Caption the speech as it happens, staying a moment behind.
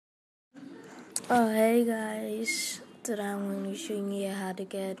Hey guys, today I'm going to be showing you how to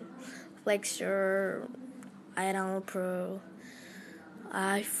get Flexor, iDownload Pro,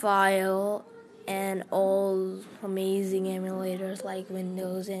 Ifile, and all amazing emulators like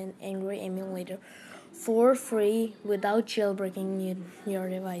Windows and Android emulator for free without jailbreaking your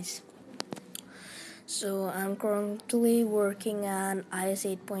device. So I'm currently working on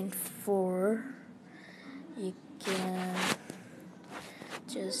iOS 8.4. You can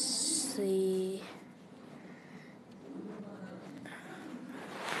just see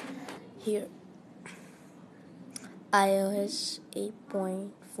here iOS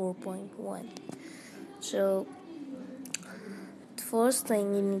 8.4.1. So the first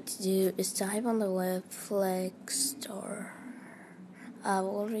thing you need to do is type on the left Flex Store. I've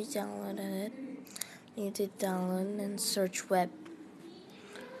already downloaded it. You need to download and search web.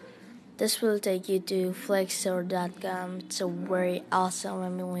 This will take you to flexstore.com. It's a very awesome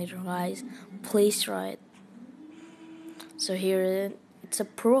emulator, guys. Please try it. So here it's a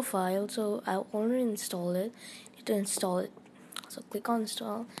profile, so I already installed it. You need to install it. So click on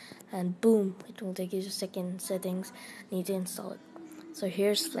install and boom, it will take you to second settings. You need to install it. So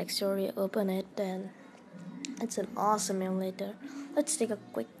here's Flexor. You open it and it's an awesome emulator. Let's take a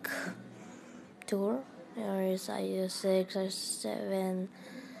quick tour. Here is iOS 6, iOS 7,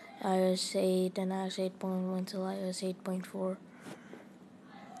 iOS 8, and iOS 8.1 till iOS 8.4.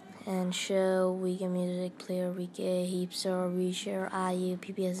 And show, weekend music player, weekend heapster, reshare, IU,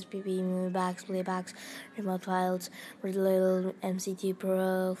 PPS, PP, moviebacks, playbacks, remote files, little MCT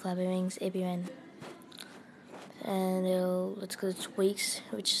Pro, Flappy Wings, APN. And let's go to tweaks,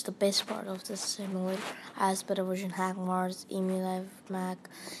 which is the best part of this simulator. As better version, hack Mars, Emu Mac,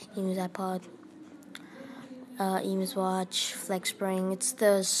 Emu's iPod, Emu's watch, Flex Spring. It's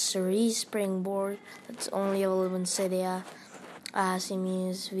the series springboard that's only available in Cydia.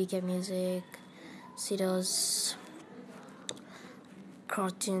 Emu's, weekend music, CDOS,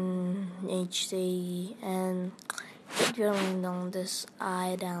 Cartoon HD, and if you're on this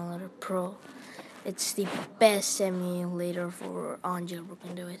iDownload Pro. It's the best emulator for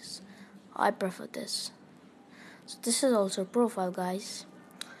unjailbroken device. I prefer this. So this is also a profile, guys.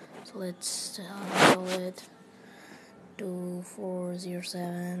 So let's install it.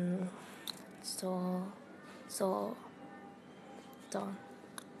 2407 install. Done.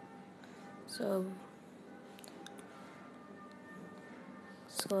 So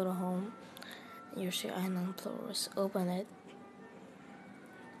let's go to home. Here's your iDownload Pro. Let's open it.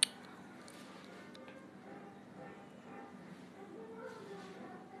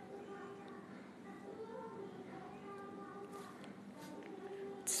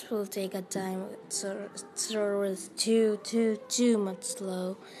 This will take a time. Server is too much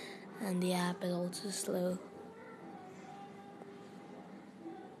slow, and the app is also slow.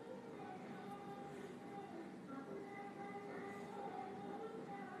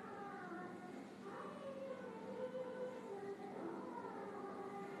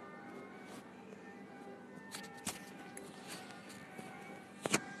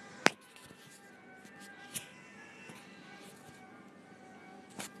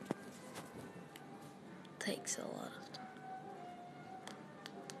 Takes a lot of time.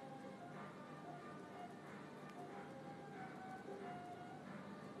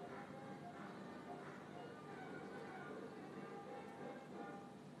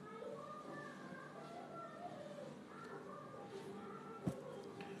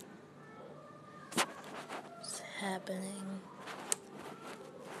 It's happening.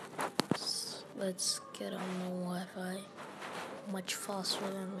 Let's get on the Wi-Fi. Much faster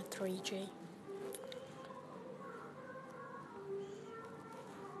than with 3G.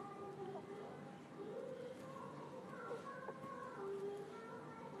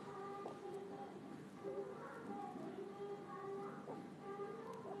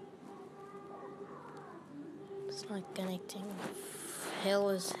 It's not connecting. Hell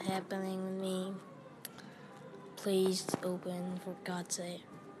is happening with me. Please open, for God's sake.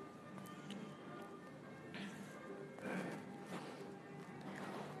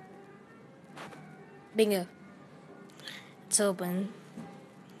 Bingo. It's open.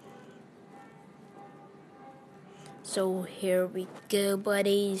 So here we go,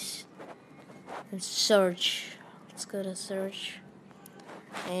 buddies. And search. Let's go to search.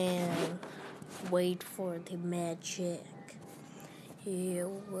 And wait for the magic.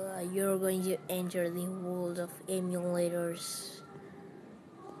 You're going to enter the world of emulators.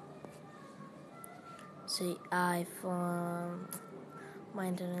 See, iPhone. My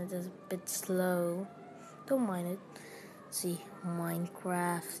internet is a bit slow. Don't mind it. See,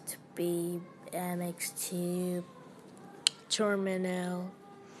 Minecraft, Babe, MX2, Terminal.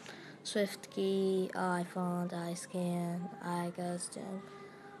 Swift key, iFont, iScan, iCustom,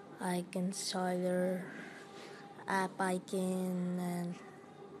 iConsider, App Icon, and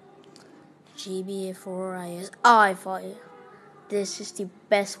GBA4 IS iFile. This is the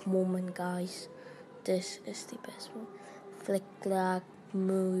best moment, guys. This is the best moment. Flick Clack,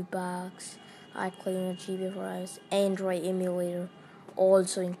 Movie Box, iCleaner, GBA4 IS, Android emulator,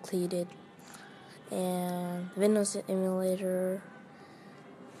 also included, and Windows emulator,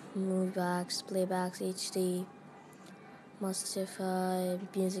 Movie Box, Playbox HD, Mustify,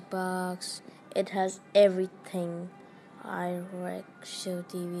 Music Box. It has everything. iRec, Show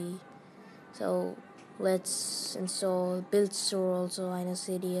TV. So let's install Build Store also,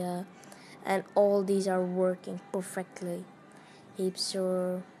 Inocedia, and all these are working perfectly. Heap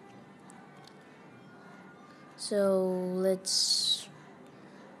Store. So let's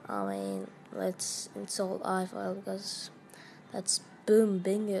install iFile because that's boom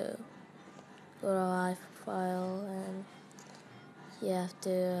bingo. Go to iFile and you have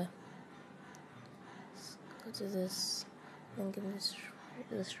to go to this link in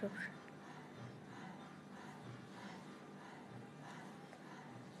the description.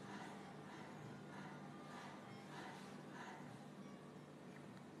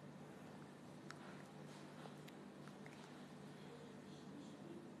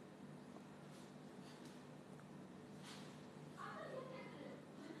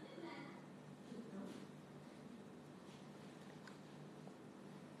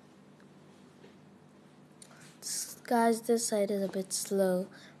 Guys, this site is a bit slow,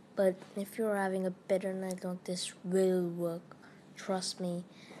 but if you're having a better network, this will work. Trust me.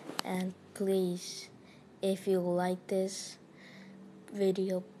 And please, if you like this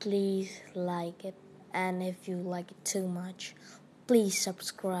video, please like it. And if you like it too much, please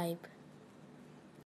subscribe.